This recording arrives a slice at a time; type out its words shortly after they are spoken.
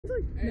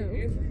Ainsley? Hey, No.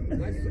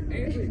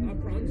 Ainsley, I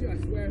promise you, I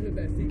swear I heard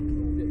that seat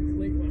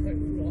click when I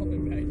was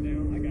falling back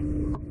down. I got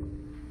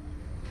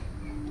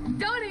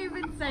Don't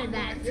even say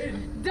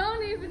that.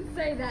 Don't even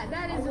say that.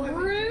 That is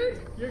rude.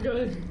 You're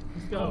good.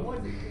 Let's go.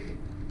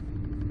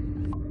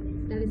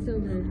 That is so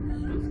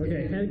rude.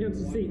 Okay, head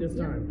against the seat this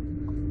time.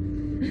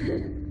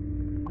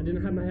 I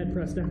didn't have my head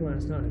pressed down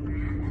last time.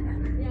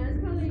 Yeah, that's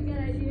probably a good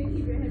idea.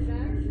 Keep your head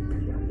back.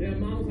 Yeah,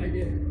 Mom was like,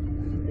 yeah.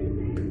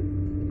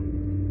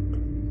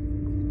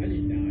 I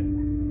need to die.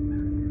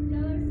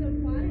 Y'all are so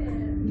quiet.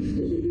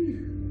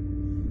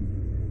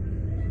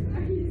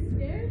 Are you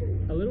scared?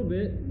 A little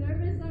bit.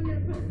 Nervous I'm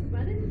gonna press the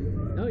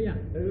button? Oh yeah.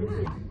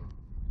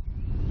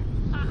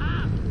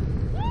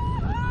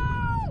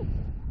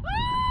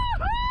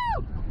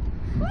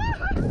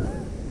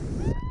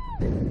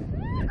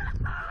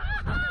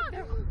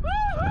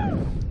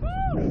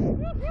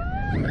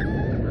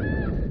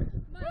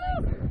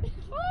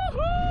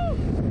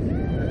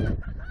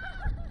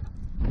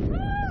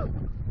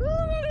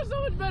 That is so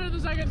much better the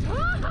second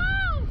time.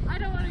 I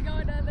don't want to go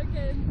another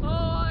kid. Oh,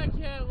 I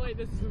can't wait.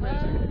 This is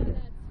amazing.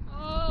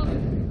 Oh.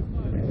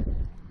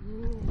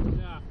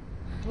 Yeah.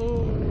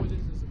 Oh, this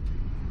is.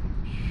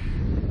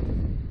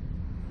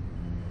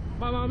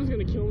 My mom's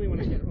gonna kill me when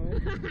I get home.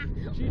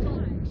 She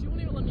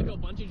won't even let me go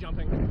bungee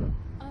jumping.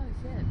 Oh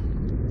shit.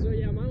 So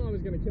yeah, my mom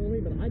is gonna kill me,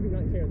 but I do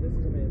not care. This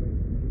is amazing.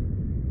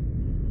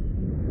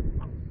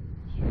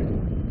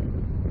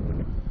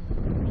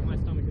 Oh, my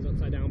stomach is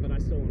upside down, but I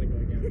still want to go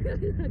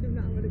again. I do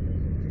not want to go.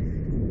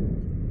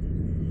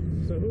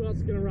 So who else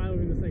is gonna ride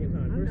with me the second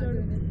time? I'm not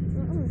doing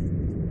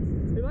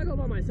it. If I go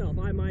by myself,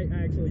 I might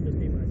actually just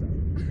be myself.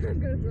 I'm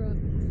gonna throw up.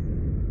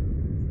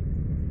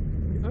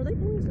 Are they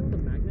pulling us down with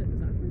a magnet? Is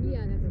that?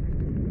 Yeah, that's okay.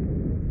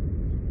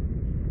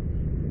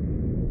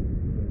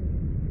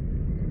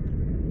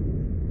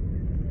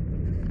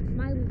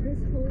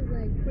 This whole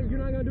like. Wait, you're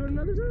not gonna do it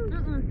another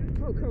time?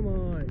 Oh, come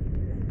on.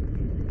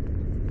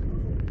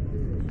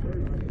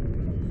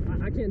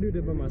 I can't do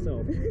this by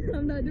myself.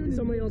 I'm not doing it.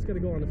 Somebody else gotta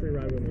go on the free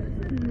ride with me.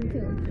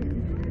 Okay.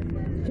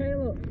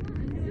 Caleb.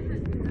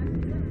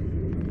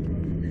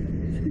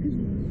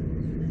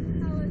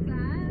 How was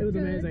that? It was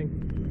amazing.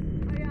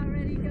 Are y'all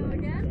ready to go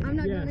again? I'm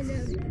not Yes. going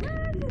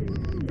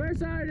again. First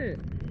Sergeant,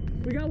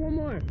 we got one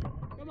more.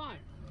 Come on.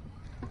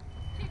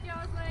 Keep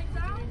y'all's legs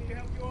out.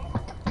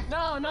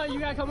 No, you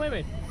gotta come with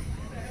me.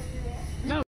 No.